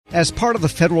As part of the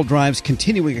Federal Drive's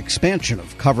continuing expansion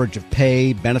of coverage of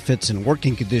pay, benefits, and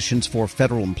working conditions for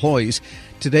federal employees,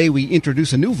 today we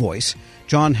introduce a new voice.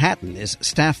 John Hatton is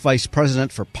Staff Vice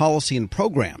President for Policy and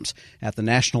Programs at the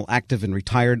National Active and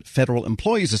Retired Federal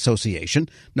Employees Association,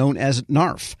 known as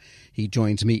NARF. He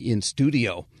joins me in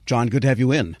studio. John, good to have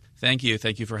you in. Thank you.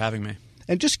 Thank you for having me.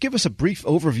 And just give us a brief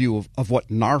overview of what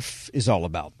NARF is all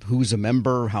about. Who's a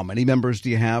member? How many members do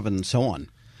you have? And so on.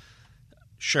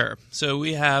 Sure. So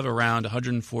we have around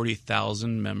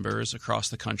 140,000 members across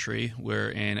the country. We're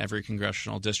in every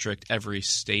congressional district, every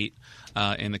state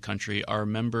in the country. Our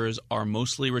members are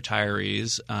mostly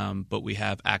retirees, but we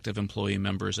have active employee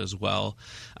members as well.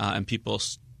 And people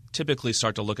typically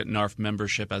start to look at NARF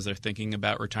membership as they're thinking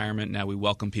about retirement. Now, we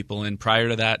welcome people in prior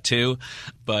to that too,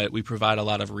 but we provide a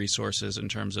lot of resources in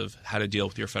terms of how to deal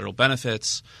with your federal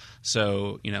benefits.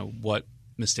 So, what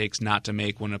mistakes not to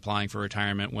make when applying for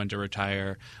retirement, when to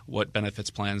retire, what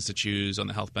benefits plans to choose on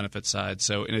the health benefits side.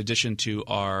 So in addition to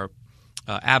our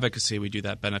advocacy, we do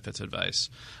that benefits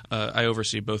advice. I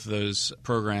oversee both of those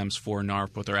programs for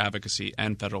NARF, both our advocacy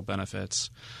and federal benefits.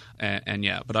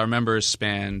 But our members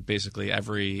span basically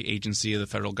every agency of the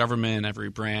federal government, every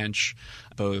branch,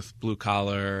 both blue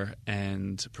collar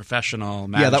and professional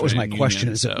management. Yeah, that was my question.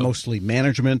 Union. Is it mostly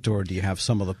management, or do you have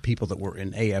some of the people that were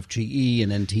in AFGE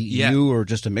and NTEU, or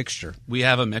just a mixture? We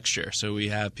have a mixture. So we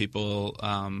have people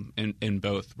in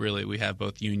both, really. We have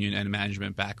both union and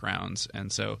management backgrounds.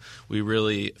 And so we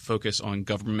really focus on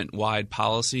government-wide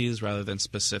policies rather than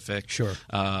specific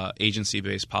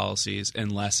agency-based policies,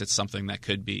 unless it's something that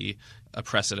could be a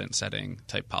precedent-setting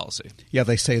type policy. Yeah,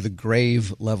 they say the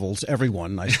grave levels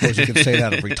everyone. I suppose you could say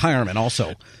that of retirement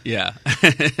also. Yeah,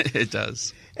 it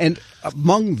does. And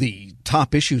among the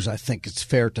top issues, I think it's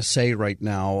fair to say right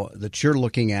now that you're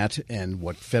looking at, and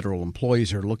what federal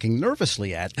employees are looking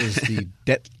nervously at, is the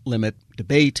debt limit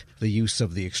debate, the use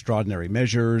of the extraordinary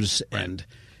measures, right. And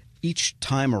each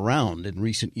time around in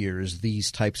recent years,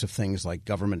 these types of things like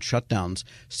government shutdowns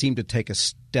seem to take a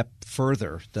step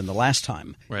further than the last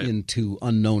time into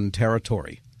unknown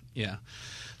territory. Yeah.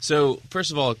 So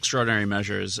first of all, extraordinary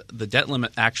measures. The debt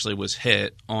limit actually was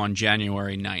hit on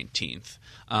January 19th.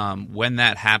 When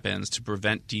that happens, to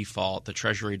prevent default, the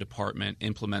Treasury Department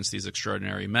implements these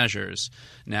extraordinary measures.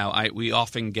 Now, we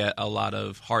often get a lot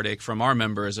of heartache from our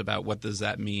members about what does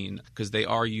that mean, because they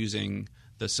are using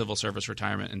the Civil Service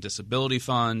Retirement and Disability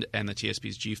Fund and the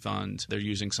TSP's G Fund. They're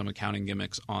using some accounting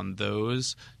gimmicks on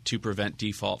those to prevent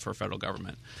default for federal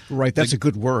government. Right. That's a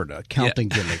good word, accounting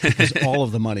gimmick, because all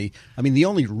of the money – I mean, the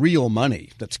only real money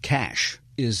that's cash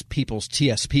is people's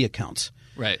TSP accounts.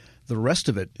 Right. The rest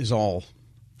of it is all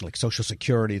like Social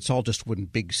Security. It's all just one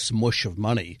big smush of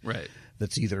money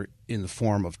that's either in the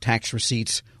form of tax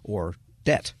receipts or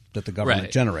debt that the government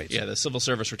generates. Yeah, the Civil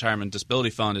Service Retirement and Disability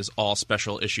Fund is all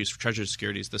special issues for Treasury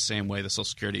securities the same way the Social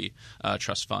Security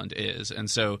Trust Fund is.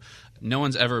 And so no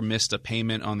one's ever missed a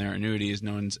payment on their annuities.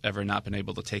 No one's ever not been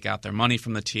able to take out their money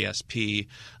from the TSP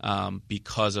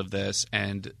because of this.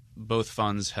 And both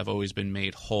funds have always been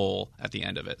made whole at the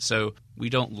end of it. So we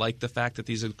don't like the fact that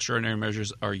these extraordinary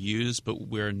measures are used, but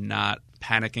we're not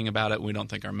panicking about it. We don't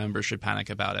think our members should panic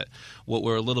about it. What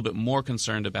we're a little bit more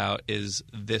concerned about is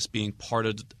this being part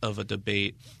of a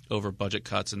debate over budget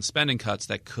cuts and spending cuts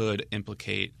that could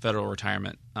implicate federal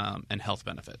retirement and health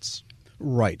benefits.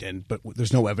 Right, but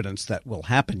there's no evidence that will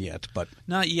happen yet. But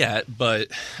not yet, but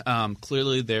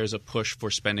clearly there's a push for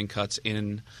spending cuts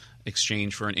in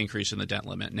exchange for an increase in the debt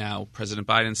limit. Now, President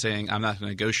Biden's saying, I'm not going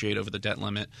to negotiate over the debt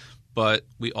limit, but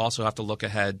we also have to look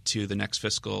ahead to the next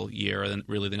fiscal year, and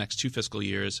really the next 2 fiscal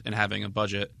years, and having a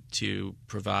budget to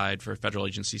provide for federal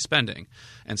agency spending.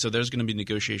 And so there's going to be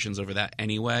negotiations over that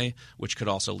anyway, which could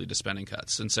also lead to spending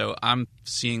cuts. And so I'm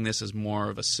seeing this as more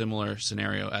of a similar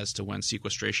scenario as to when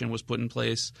sequestration was put in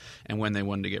place, and when they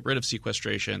wanted to get rid of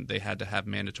sequestration, they had to have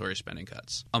mandatory spending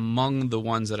cuts. Among the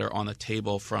ones that are on the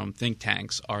table from think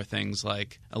tanks are things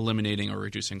like eliminating or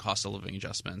reducing cost of living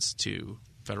adjustments to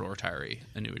federal retiree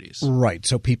annuities. Right.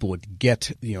 So people would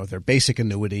get, their basic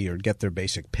annuity or get their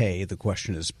basic pay. The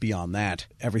question is beyond that.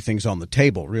 Everything's on the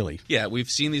table, really. Yeah, we've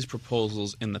seen these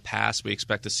proposals in the past. We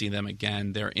expect to see them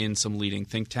again. They're in some leading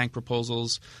think tank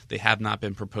proposals. They have not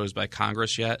been proposed by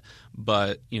Congress yet.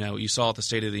 But, you saw at the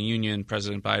State of the Union,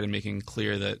 President Biden making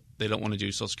clear that they don't want to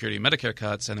do Social Security and Medicare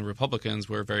cuts, and the Republicans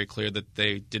were very clear that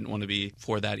they didn't want to be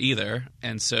for that either.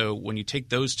 And so when you take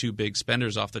those two big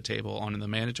spenders off the table on the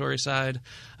mandatory side,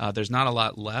 there's not a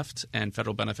lot left, and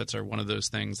federal benefits are one of those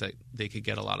things that they could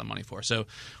get a lot of money for. So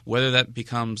whether that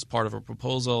becomes part of a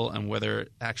proposal and whether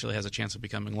it actually has a chance of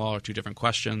becoming law are two different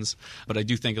questions, but I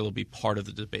do think it'll be part of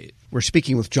the debate. We're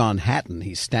speaking with John Hatton.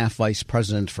 He's Staff Vice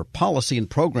President for Policy and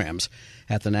Programs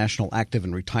at the National Active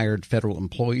and Retired Federal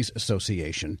Employees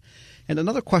Association. And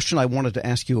another question I wanted to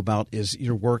ask you about is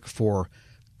your work for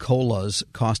COLAs,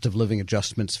 cost of living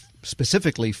adjustments,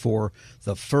 specifically for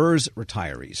the FERS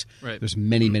retirees. Right. There's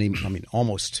many,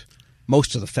 almost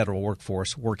most of the federal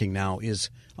workforce working now is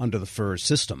under the FERS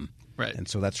system. Right. And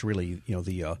so that's really,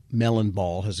 the melon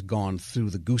ball has gone through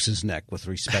the goose's neck with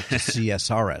respect to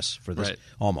CSRS for this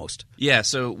almost. Yeah,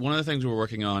 so one of the things we're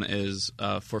working on is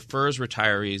for FERS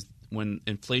retirees, when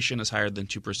inflation is higher than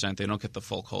 2%, they don't get the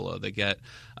full COLA. They get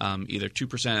either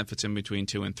 2% if it's in between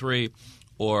 2 and 3,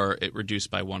 or it reduced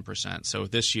by 1%. So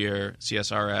this year,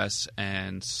 CSRS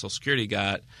and Social Security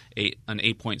got an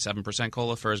 8.7%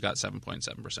 COLA. FERS got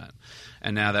 7.7%.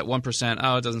 And now that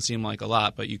 1%, it doesn't seem like a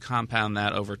lot, but you compound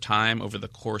that over time, over the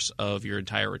course of your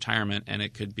entire retirement, and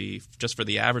it could be, just for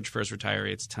the average FERS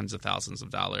retiree, it's tens of thousands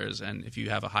of dollars. And if you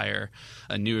have a higher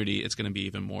annuity, it's going to be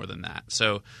even more than that.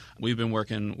 So we've been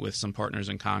working with some partners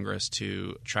in Congress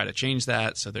to try to change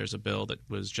that. So there's a bill that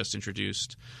was just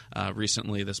introduced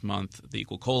recently this month, the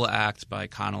Equal COLA Act by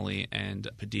Connolly and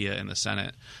Padilla in the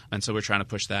Senate. And so we're trying to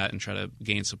push that and try to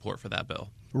gain support for that bill.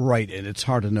 Right. And it's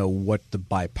hard to know what the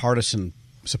bipartisan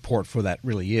support for that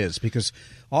really is, because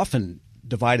often,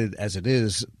 divided as it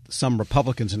is, some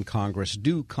Republicans in Congress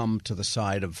do come to the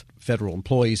side of federal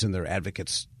employees and their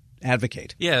advocate.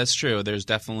 Yeah, that's true. There's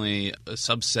definitely a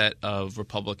subset of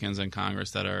Republicans in Congress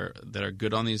that are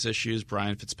good on these issues.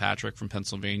 Brian Fitzpatrick from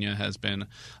Pennsylvania has been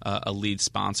a lead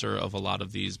sponsor of a lot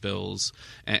of these bills.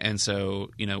 And so,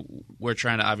 we're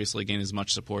trying to obviously gain as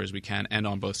much support as we can, and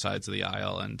on both sides of the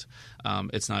aisle. And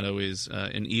it's not always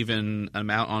an even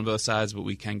amount on both sides, but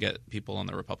we can get people on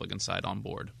the Republican side on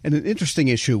board. And an interesting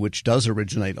issue which does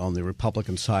originate on the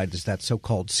Republican side is that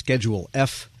so-called Schedule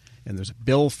F. And there's a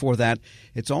bill for that.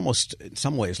 It's almost, in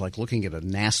some ways, like looking at a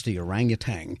nasty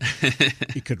orangutan.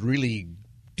 It could really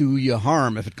do you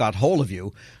harm if it got hold of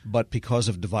you. But because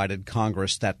of divided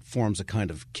Congress, that forms a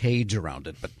kind of cage around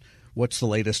it. But what's the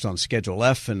latest on Schedule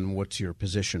F, and what's your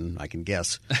position, I can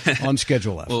guess, on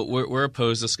Schedule F? Well, we're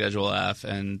opposed to Schedule F,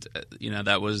 and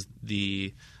that was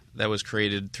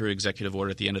created through executive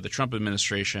order at the end of the Trump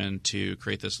administration to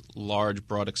create this large,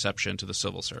 broad exception to the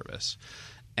civil service.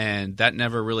 And that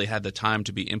never really had the time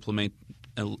to be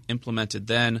implemented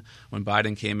then. When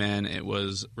Biden came in, it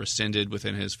was rescinded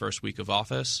within his first week of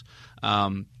office.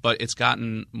 But it's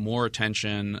gotten more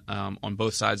attention on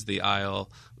both sides of the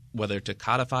aisle, whether to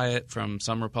codify it from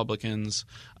some Republicans,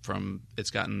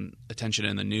 it's gotten attention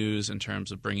in the news in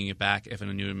terms of bringing it back if a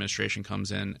new administration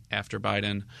comes in after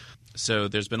Biden. So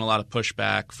there's been a lot of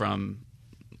pushback from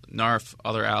NARF,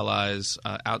 other allies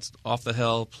off the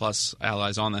Hill, plus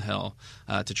allies on the Hill,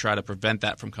 to try to prevent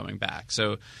that from coming back.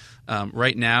 So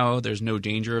right now, there's no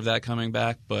danger of that coming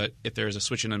back, but if there's a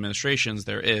switch in administrations,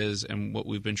 there is, and what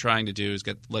we've been trying to do is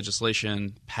get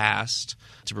legislation passed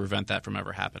to prevent that from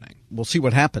ever happening. We'll see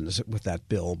what happens with that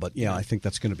bill, but I think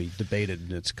that's going to be debated,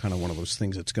 and it's kind of one of those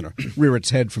things that's going to rear its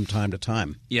head from time to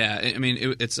time. Yeah, I mean,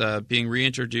 it's being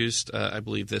reintroduced, I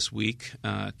believe, this week.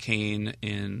 Kane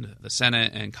in the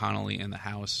Senate and Connolly in the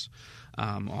House.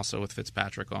 Also with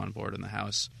Fitzpatrick on board in the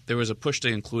House. There was a push to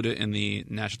include it in the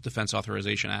National Defense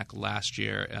Authorization Act last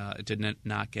year. It did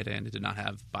not get in. It did not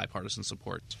have bipartisan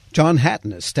support. John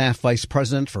Hatton is Staff Vice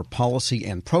President for Policy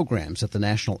and Programs at the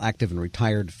National Active and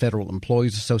Retired Federal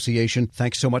Employees Association.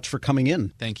 Thanks so much for coming in.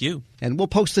 Thank you. And we'll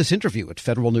post this interview at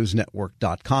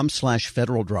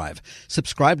federalnewsnetwork.com/Federal Drive.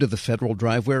 Subscribe to the Federal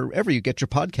Drive wherever you get your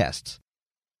podcasts.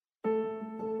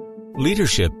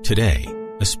 Leadership today,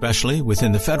 especially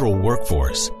within the federal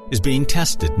workforce, is being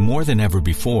tested more than ever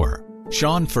before.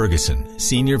 Sean Ferguson,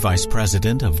 Senior Vice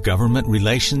President of Government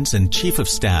Relations and Chief of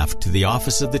Staff to the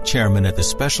Office of the Chairman at the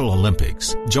Special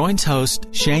Olympics, joins host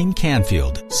Shane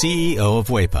Canfield, CEO of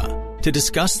WEPA, to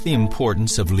discuss the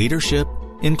importance of leadership,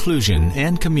 inclusion,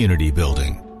 and community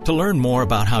building. To learn more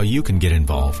about how you can get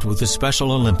involved with the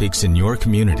Special Olympics in your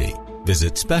community,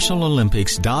 visit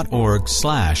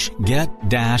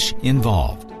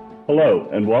specialolympics.org/get-involved. Hello,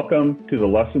 and welcome to the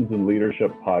Lessons in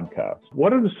Leadership podcast.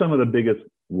 What are some of the biggest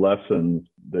lessons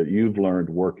that you've learned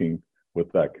working with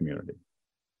that community?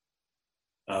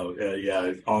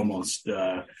 Almost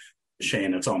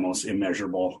Shane, it's almost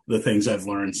immeasurable, the things I've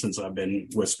learned since I've been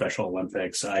with Special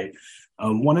Olympics.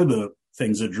 One of the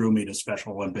things that drew me to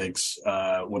Special Olympics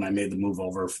when I made the move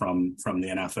over from the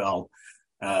NFL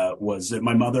was that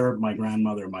my mother, my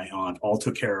grandmother, my aunt all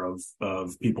took care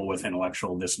of people with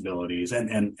intellectual disabilities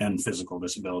and physical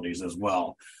disabilities as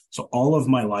well. So all of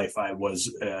my life I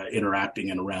was interacting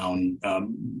and around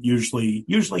usually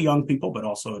young people, but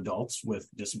also adults with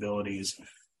disabilities.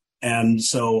 And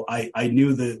so I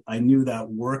knew that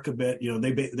work a bit. You know,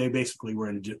 they basically were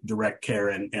in direct care,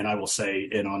 and I will say,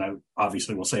 and I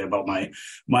obviously will say about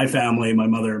my family, my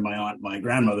mother, my aunt, my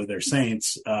grandmother, they're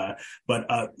saints. But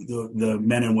the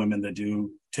men and women that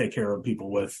do take care of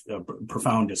people with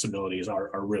profound disabilities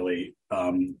are really,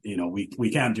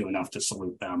 we can't do enough to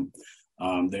salute them.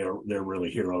 They're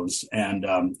really heroes. And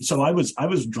so I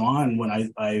was drawn when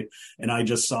I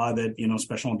just saw that,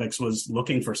 Special Olympics was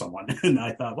looking for someone. And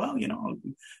I thought, well,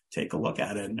 take a look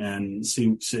at it and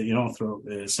see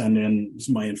send in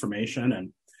my information.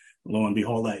 And lo and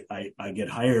behold, I get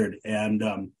hired. And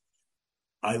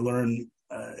I learn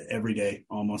every day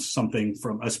almost something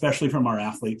especially from our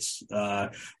athletes.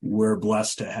 We're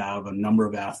blessed to have a number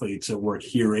of athletes that work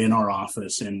here in our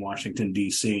office in Washington,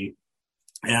 D.C.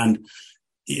 And,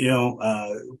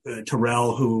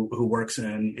 Terrell, who works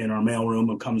in our mailroom,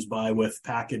 who comes by with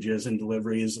packages and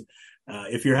deliveries.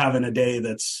 If you're having a day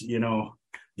that's,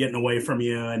 getting away from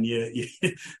you and you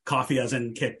coffee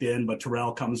hasn't kicked in, but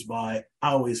Terrell comes by,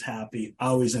 always happy,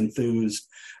 always enthused,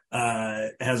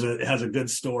 has a good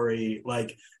story.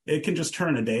 Like, it can just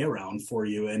turn a day around for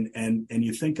you. And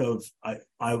you think of,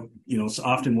 so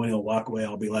often when he'll walk away,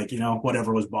 I'll be like,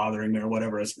 whatever was bothering me or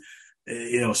whatever is,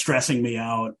 stressing me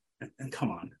out. And come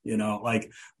on,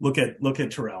 look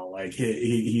at Terrell. Like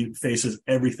he faces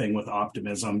everything with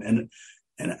optimism.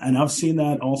 And I've seen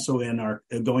that also in our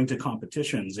going to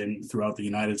competitions throughout the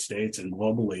United States and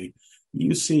globally.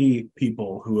 You see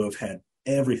people who have had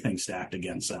everything stacked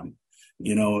against them.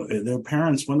 Their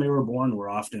parents, when they were born, were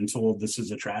often told this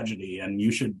is a tragedy and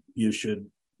you should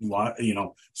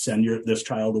send this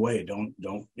child away. Don't,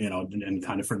 and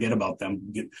kind of forget about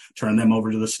them, turn them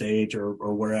over to the state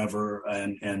or wherever.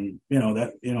 And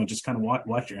just kind of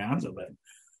wash your hands of it.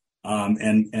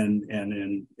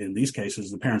 And in these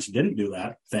cases, the parents didn't do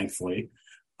that, thankfully.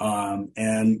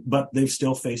 But they've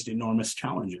still faced enormous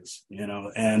challenges,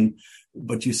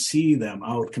 but you see them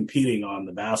out competing on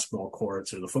the basketball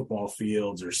courts or the football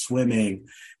fields or swimming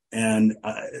and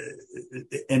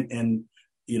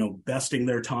besting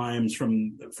their times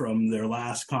from their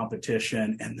last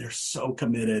competition. And they're so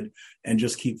committed and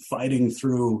just keep fighting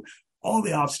through all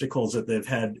the obstacles that they've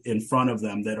had in front of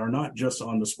them that are not just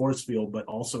on the sports field, but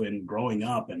also in growing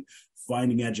up and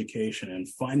finding education and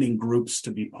finding groups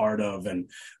to be part of and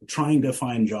trying to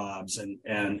find jobs.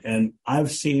 And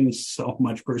I've seen so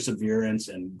much perseverance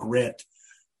and grit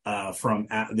from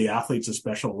the athletes of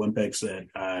Special Olympics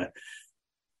that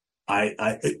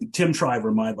Tim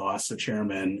Shriver, my boss, the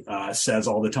chairman, says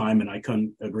all the time, and I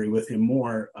couldn't agree with him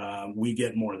more, we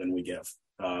get more than we give.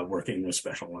 Working with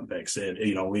Special Olympics,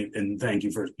 and thank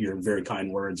you for your very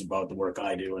kind words about the work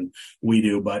I do and we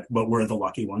do, but we're the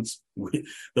lucky ones.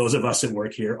 Those of us that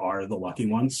work here are the lucky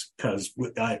ones, because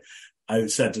I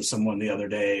said to someone the other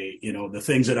day, the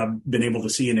things that I've been able to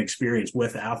see and experience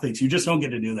with athletes, you just don't get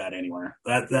to do that anywhere.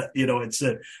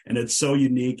 It's so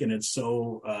unique and it's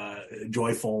so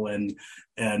joyful and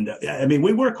I mean,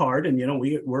 we work hard and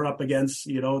we're up against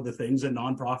the things that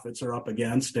nonprofits are up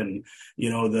against and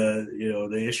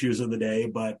the issues of the day.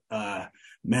 But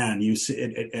man, you see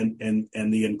it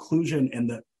and the inclusion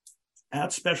and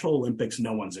at Special Olympics,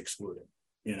 no one's excluded.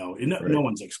 No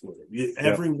one's excluded.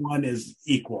 Everyone is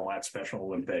equal at Special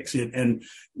Olympics. In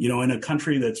a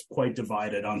country that's quite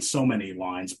divided on so many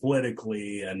lines,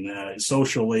 politically and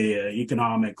socially,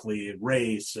 economically,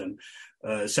 race and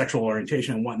sexual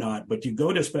orientation and whatnot. But you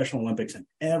go to Special Olympics and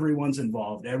everyone's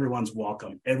involved, everyone's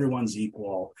welcome, everyone's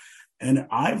equal. And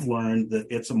I've learned that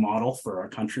it's a model for our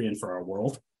country and for our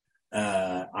world.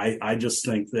 I just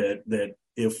think that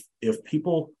if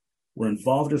people were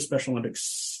involved in Special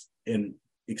Olympics and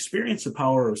experience the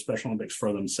power of Special Olympics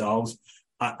for themselves,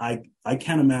 I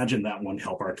can't imagine that won't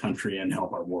help our country and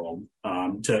help our world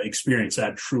to experience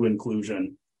that true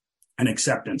inclusion and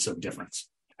acceptance of difference.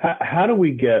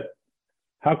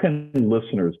 How can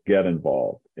listeners get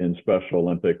involved in Special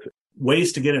Olympics?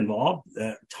 Ways to get involved,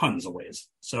 tons of ways.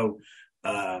 So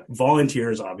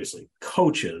volunteers, obviously,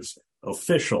 coaches,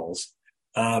 officials,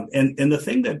 and the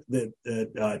thing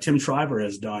that Tim Shriver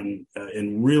has done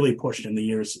and really pushed in the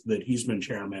years that he's been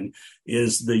chairman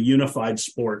is the unified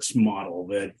sports model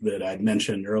that I'd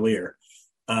mentioned earlier.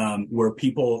 where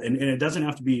people, and it doesn't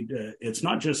have to be, it's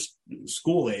not just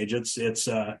school age. It's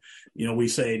we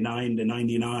say 9 to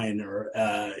 99 or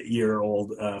year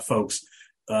old folks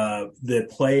that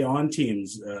play on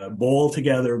teams, bowl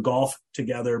together, golf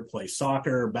together, play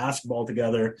soccer, basketball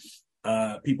together,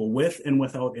 people with and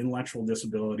without intellectual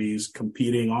disabilities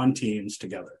competing on teams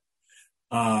together.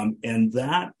 And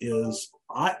that is,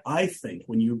 I think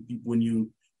when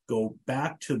you go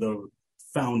back to the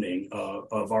founding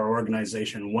of our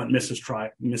organization, what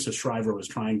Mrs. Shriver was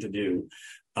trying to do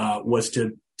was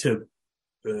to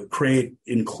create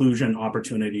inclusion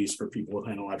opportunities for people with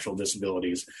intellectual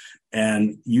disabilities.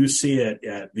 And you see it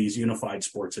at these unified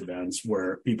sports events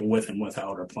where people with and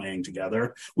without are playing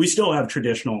together. We still have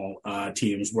traditional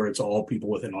teams where it's all people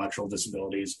with intellectual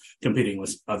disabilities competing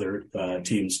with other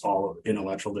teams, all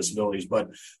intellectual disabilities. But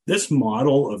this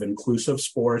model of inclusive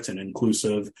sports and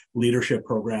inclusive leadership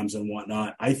programs and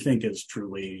whatnot, I think is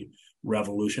truly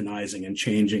revolutionizing and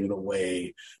changing the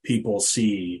way people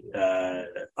see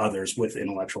others with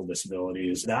intellectual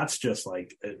disabilities. That's just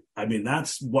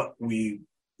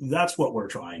that's what we're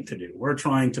trying to do. We're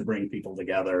trying to bring people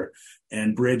together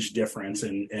and bridge difference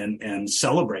and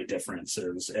celebrate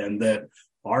differences, and that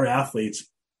our athletes,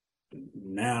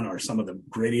 man, are some of the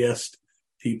grittiest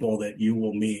people that you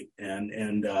will meet,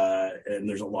 and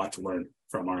there's a lot to learn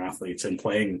from our athletes, and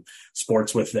playing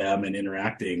sports with them and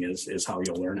interacting is how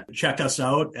you'll learn it. Check us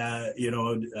out at,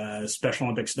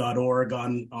 specialolympics.org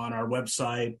on our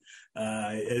website.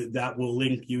 That will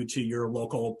link you to your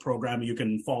local program. You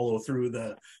can follow through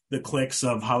the clicks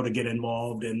of how to get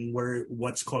involved and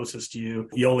what's closest to you.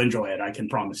 You'll enjoy it. I can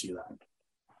promise you that.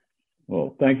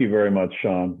 Well, thank you very much,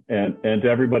 Sean. And to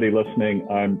everybody listening,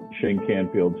 I'm Shane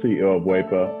Canfield, CEO of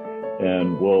WEPA,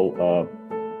 and we'll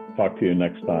talk to you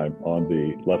next time on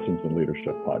the Lessons in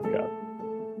Leadership podcast.